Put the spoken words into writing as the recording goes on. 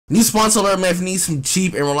New sponsor alert, man. If you need some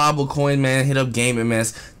cheap and reliable coin, man, hit up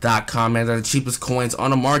GameMS.com, man. They're the cheapest coins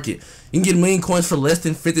on the market. You can get 1 million coins for less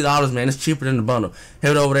than $50, man. It's cheaper than the bundle.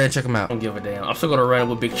 Head over there and check them out. I don't give a damn. I'm still gonna run it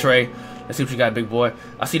with Big Trey. Let's see what you got, big boy.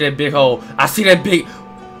 I see that big hole. I see that big.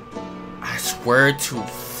 I swear to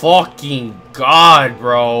fucking God,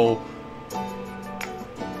 bro.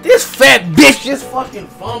 This fat bitch just fucking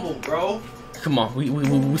fumbled, bro. Come on,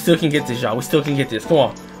 we still can get this, y'all. We still can get this. Come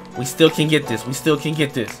on. We still can get this. We still can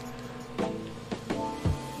get this.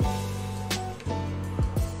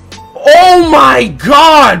 Oh my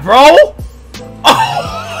God, bro!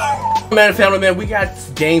 Oh. Man, family, man, we got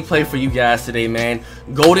gameplay for you guys today, man.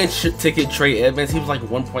 Golden ticket Trey Edmunds. He was like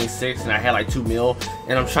 1.6, and I had like 2 mil.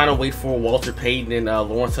 And I'm trying to wait for Walter Payton and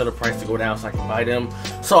Lawrence Taylor price to go down so I can buy them.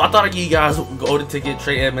 So I thought I'd give you guys golden ticket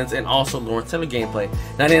Trey Edmunds and also Lawrence Taylor gameplay.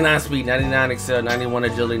 99 speed, 99 excel, 91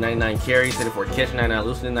 agility, 99 carry, 74 catch, 99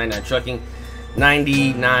 loosening, 99 trucking,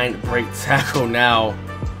 99 break tackle. Now,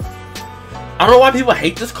 I don't know why people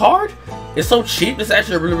hate this card. It's so cheap. It's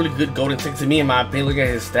actually a really good golden ticket to me, in my opinion. Look at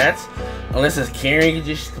his stats. Unless it's carrying,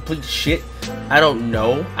 just complete shit. I don't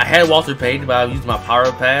know. I had Walter Payton, but I used my power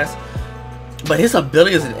pass. But his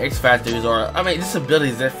abilities and X factors are, I mean, his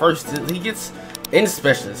abilities at first, he gets in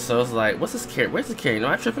specialist. So it's like, what's his carry? Where's his carry? Am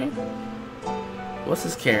I tripping? What's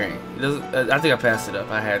his carry? I think I passed it up.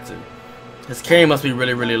 I had to. His carry must be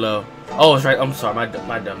really low. Oh, it's right. I'm sorry, my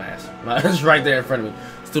dumb ass. It's right there in front of me.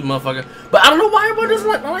 Stupid motherfucker. But I don't know why everyone doesn't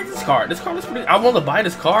like this card. This card is pretty. I want to buy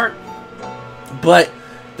this card, but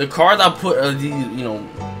the cards I put,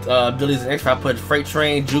 abilities and extra, I put freight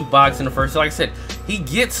train, jukebox in the first. So like I said, he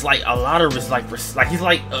gets like a lot of like he's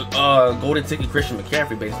like golden ticket Christian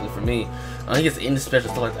McCaffrey basically for me. He gets into special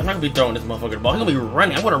stuff like that. I'm not gonna be throwing this motherfucker the ball. He's gonna be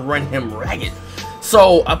running. I'm gonna run him ragged.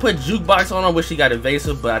 So I put jukebox on. I wish he got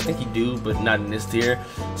evasive, but I think he do, but not in this tier.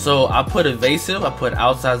 So I put evasive. I put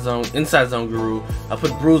outside zone, inside zone guru. I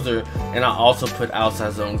put bruiser, and I also put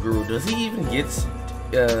outside zone guru. Does he even get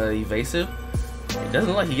evasive? It doesn't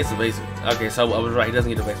look like he gets evasive. Okay, so I was right. He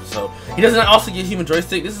doesn't get evasive. So he doesn't also get human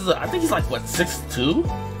joystick. This is I think he's like what, 6'2",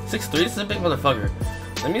 6'3". This is a big motherfucker.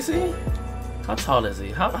 Let me see. How tall is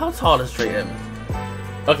he? How tall is Trey Edmunds?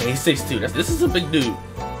 Okay, he's 6'2". This is a big dude.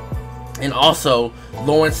 And also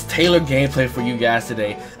Lawrence Taylor gameplay for you guys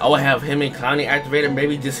today. I will have him and Clowney activated,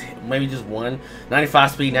 maybe just one.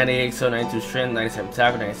 95 speed, 98 excel, 92 strength, 97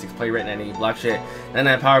 tackle, 96 play rate, 98 block shed,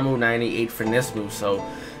 99 power move, 98 finesse move. So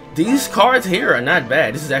these cards here are not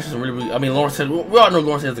bad. This is actually some really I mean, Lawrence Taylor, we all know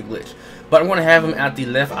Lawrence has a glitch, but I'm gonna have him at the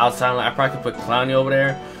left outside line. I probably could put Clowney over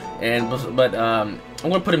there, but I'm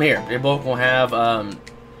gonna put him here. They're both gonna have I'm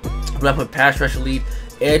gonna put pass rush elite,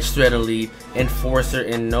 edge threat elite, enforcer,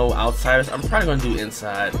 and no outsiders. I'm probably gonna do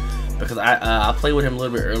inside because I played with him a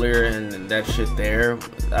little bit earlier and that shit there.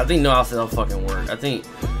 I think no outside don't fucking work. I think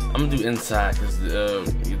I'm gonna do inside because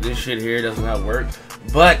this shit here does not work.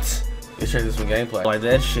 But let's check this one gameplay. Like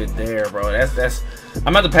that shit there, bro. That's.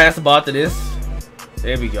 I'm about to pass the ball to this.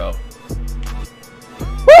 There we go.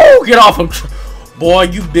 Woo! Get off him, boy.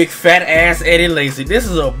 You big fat ass Eddie Lacy. This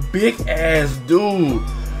is a big ass dude.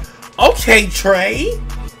 Okay, Trey.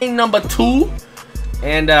 Number 2,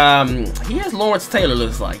 and he has Lawrence Taylor.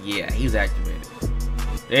 Looks like, yeah, he's activated.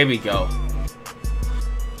 There we go.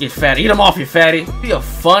 Get fatty, get him off you, fatty. Be a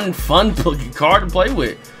fun looking card to play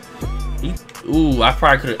with. Ooh, I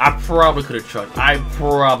probably could have trucked.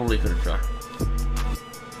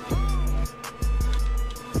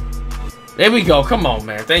 There we go. Come on,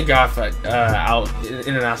 man. Thank God for out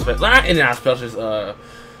in and out special. Not in and out specials.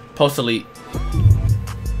 Post elite.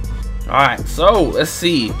 Alright, so let's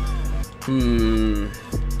see. There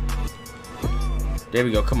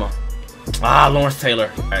we go, come on. Ah, Lawrence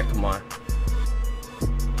Taylor. Alright, come on.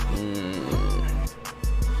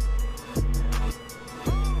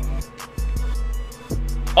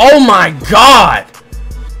 Oh my God!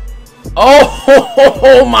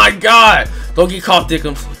 Oh my God! Don't get caught,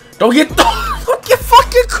 Dickums. Don't get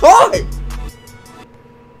fucking caught!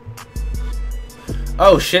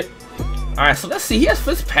 Oh shit. Alright, so let's see. He has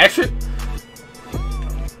Fitzpatrick.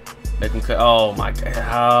 Make him cut. Oh my God.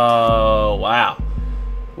 Oh wow.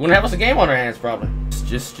 We're gonna have us a game on our hands probably. It's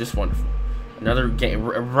just wonderful. Another game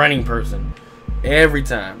running person. Every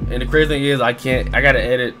time. And the crazy thing is I gotta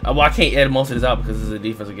edit. Well, I can't edit most of this out because this is a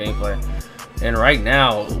defensive gameplay. And right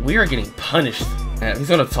now we are getting punished. Man, he's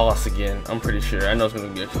gonna toss again. I'm pretty sure. I know it's gonna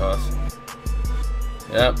be a toss.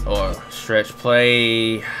 Yep. Or stretch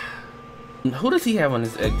play. Who does he have on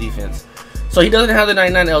his defense? So he doesn't have the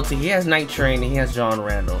 99 LT. He has Night Train and he has John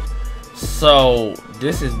Randall. So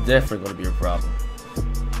this is definitely going to be a problem.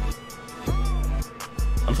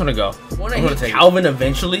 I'm gonna go. I'm gonna take Calvin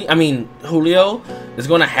eventually. I mean, Julio is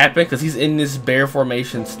gonna happen because he's in this bear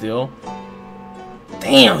formation still.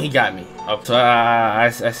 Damn, he got me. Up to I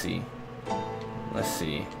see. Let's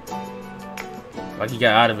see. Like he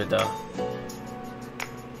got out of it though.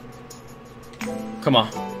 Come on.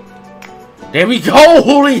 There we go,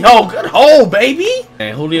 Julio. Good hole, baby.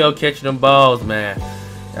 And Julio catching them balls, man.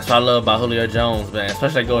 That's what I love about Julio Jones, man.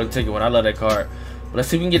 Especially that golden ticket one. I love that card. But let's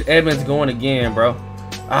see if we can get Edmunds going again, bro.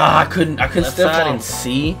 Ah, I couldn't step out and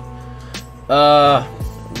see.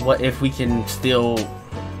 What if we can still?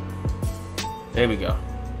 There we go.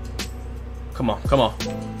 Come on, come on.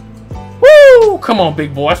 Woo! Come on,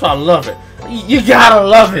 big boy. That's why I love it. You gotta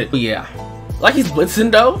love it. Yeah, like he's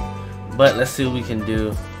blitzing though. But let's see what we can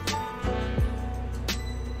do.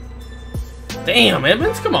 Damn,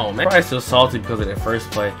 Edmunds, come on, man. Probably still salty because of that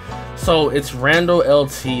first play. So it's Randall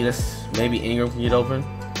LT. Let's maybe Ingram can get open.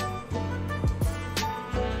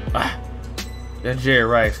 Ah, that's Jerry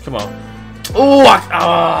Rice. Come on.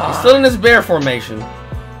 Oh, he's still in this bear formation.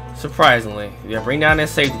 Surprisingly, yeah. Bring down that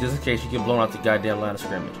safety just in case you get blown out the goddamn line of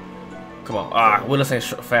scrimmage. Come on. Ah, Willis ain't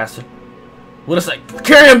faster. Willis like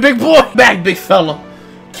carry him, big boy. Back, big fella.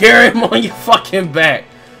 Carry him on your fucking back.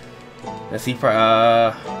 Let's see.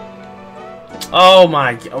 Oh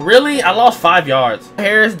my god, really? I lost 5 yards.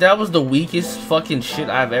 Harris, that was the weakest fucking shit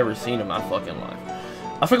I've ever seen in my fucking life.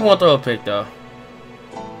 I freaking want to throw a pick though.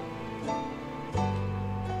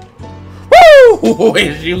 Woo!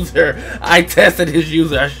 His user. I tested his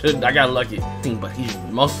user. I got lucky. But he's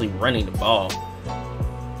mostly running the ball.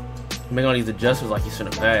 Making all these adjustments like he's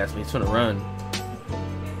finna pass, but he's finna run.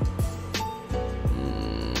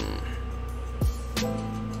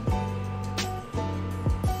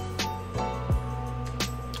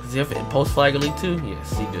 Does he have a post flag elite too?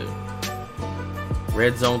 Yes, he do.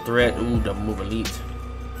 Red zone threat. Ooh, double move elite.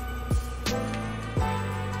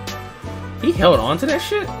 He held on to that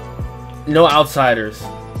shit? No outsiders.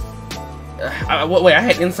 Wait, I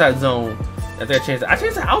had inside zone. I think I changed it. I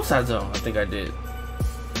changed to outside zone. I think I did.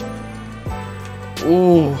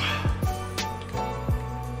 Ooh.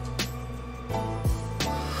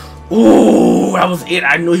 Ooh, that was it.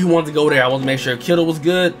 I knew he wanted to go there. I wanted to make sure Kittle was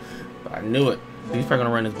good, but I knew it. He's probably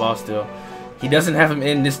gonna run his ball still. He doesn't have him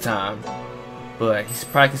in this time, but he's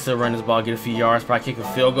probably can still run his ball, get a few yards, probably kick a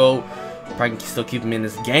field goal. Probably can still keep him in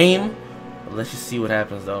this game. But let's just see what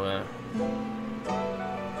happens though, man.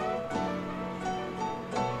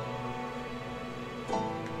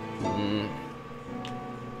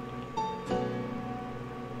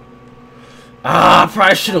 I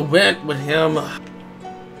probably should have went with him.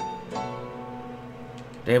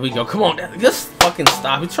 There we go. Come on, just fucking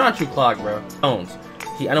stop. He's trying to clock, bro. Jones.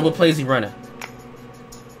 I know what plays he running.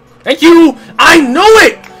 Thank you. I knew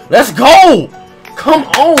it. Let's go. Come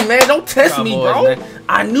on, man. Don't test me, bro. Man.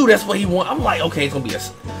 I knew that's what he wanted. I'm like, okay, it's gonna be a.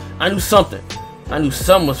 I knew something. I knew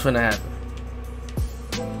something was finna happen.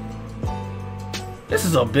 This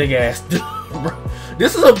is a big ass dude, bro.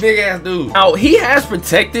 This is a big ass dude. Now he has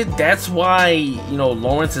protected. That's why, you know,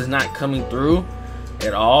 Lawrence is not coming through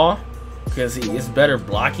at all, because he is better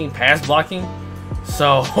blocking, pass blocking.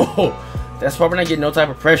 So that's why we're not getting no type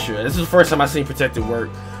of pressure. This is the first time I've seen protected work.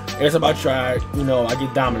 Every time I try, you know, I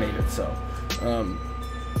get dominated. So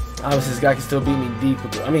obviously this guy can still beat me deep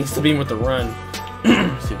with the, still beat me with the run.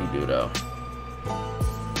 Let's see what he do though.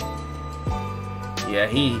 Yeah,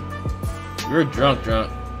 you're drunk.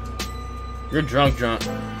 You're drunk.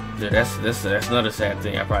 Dude, that's another sad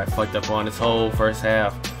thing I probably fucked up on this whole first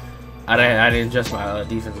half. I didn't adjust my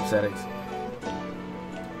defensive settings.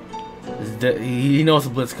 He knows the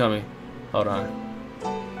blitz coming. Hold on.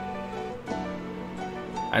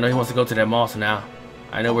 I know he wants to go to that Moss now.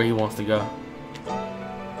 I know where he wants to go.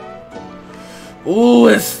 Ooh,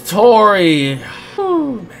 it's Torrey.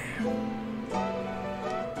 Ooh, man.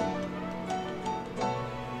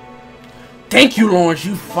 Thank you, Lawrence.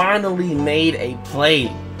 You finally made a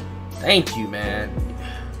play. Thank you, man.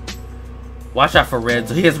 Watch out for red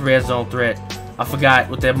zone. He has red zone threat. I forgot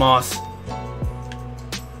with that Moss.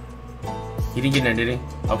 He didn't get in there, did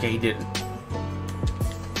he? Okay, he didn't.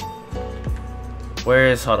 Where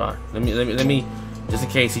is? Hold on. Let me. Just in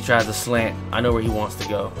case he tries to slant. I know where he wants to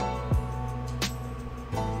go.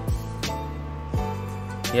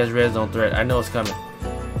 He has red zone threat. I know it's coming.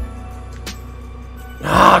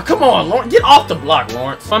 Ah, come on, Lawrence. Get off the block,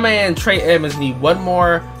 Lawrence. My man Trey Edmunds need one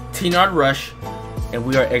more 10-yard rush, and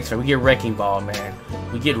we are extra. We get wrecking ball, man.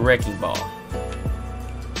 We get wrecking ball.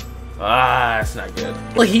 Ah, that's not good.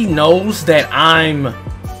 Well, he knows that I'm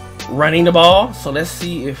running the ball, so let's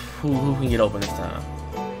see if who can get open this time.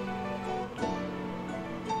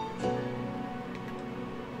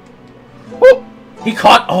 Whoop. He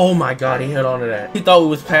caught. Oh my God, he held on to that. He thought we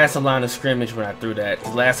was past the line of scrimmage when I threw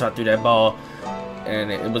that. Last time I threw that ball,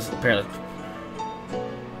 and it was apparently.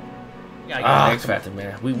 X Factor,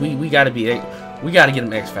 man. We gotta be. We gotta get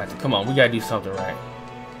him X Factor. Come on, we gotta do something right.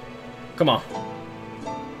 Come on.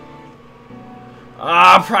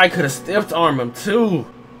 I probably could have stiff armed him too.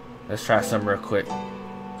 Let's try something real quick.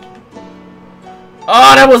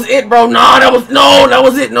 Oh, that was it, bro. That was it. No. No, that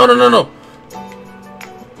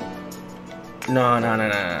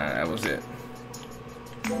was it.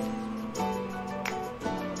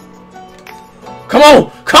 Come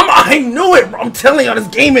on! I knew it, bro. I'm telling y'all, this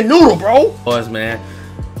game and noodle, bro. Boys, man.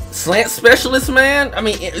 Slant specialist, man. I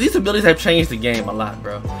mean, these abilities have changed the game a lot,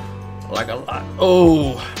 bro. Like a lot.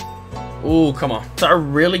 Oh, come on. So I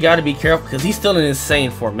really got to be careful because he's still in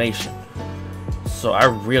insane formation. So I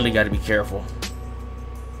really got to be careful.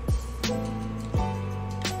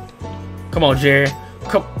 Come on, Jared.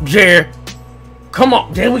 Come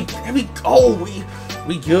on. There we go.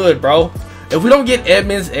 We good, bro. If we don't get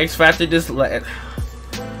Edmunds X Factor this come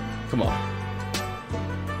on.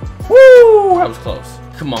 Woo! That was close.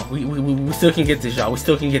 Come on. We still can get this, y'all. We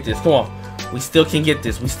still can get this. Come on. We still can get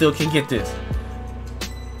this.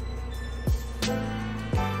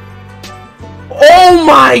 Oh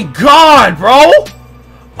my God, bro!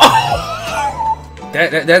 Oh.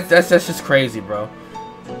 That's just crazy, bro.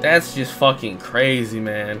 That's just fucking crazy,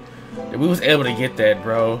 man. We was able to get that,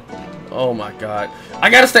 bro. Oh my God. I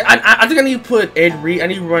gotta stay. I think I need to put Ed Reed. I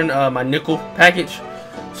need to run my nickel package,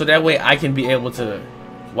 so that way I can be able to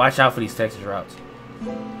watch out for these Texas routes.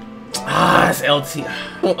 It's LT.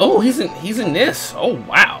 Oh, he's in this. Oh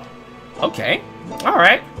wow. Okay. All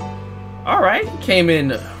right. He came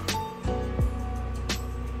in.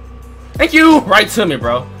 Thank you. Right to me,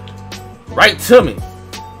 bro. Right to me.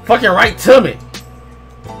 Fucking right to me.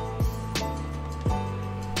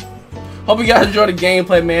 Hope you guys enjoyed the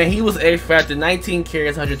gameplay, man. He was X Factor, 19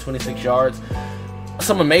 carries, 126 yards.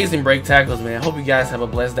 Some amazing break tackles, man. Hope you guys have a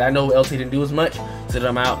blessed day. I know LT didn't do as much, so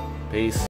I'm out. Peace.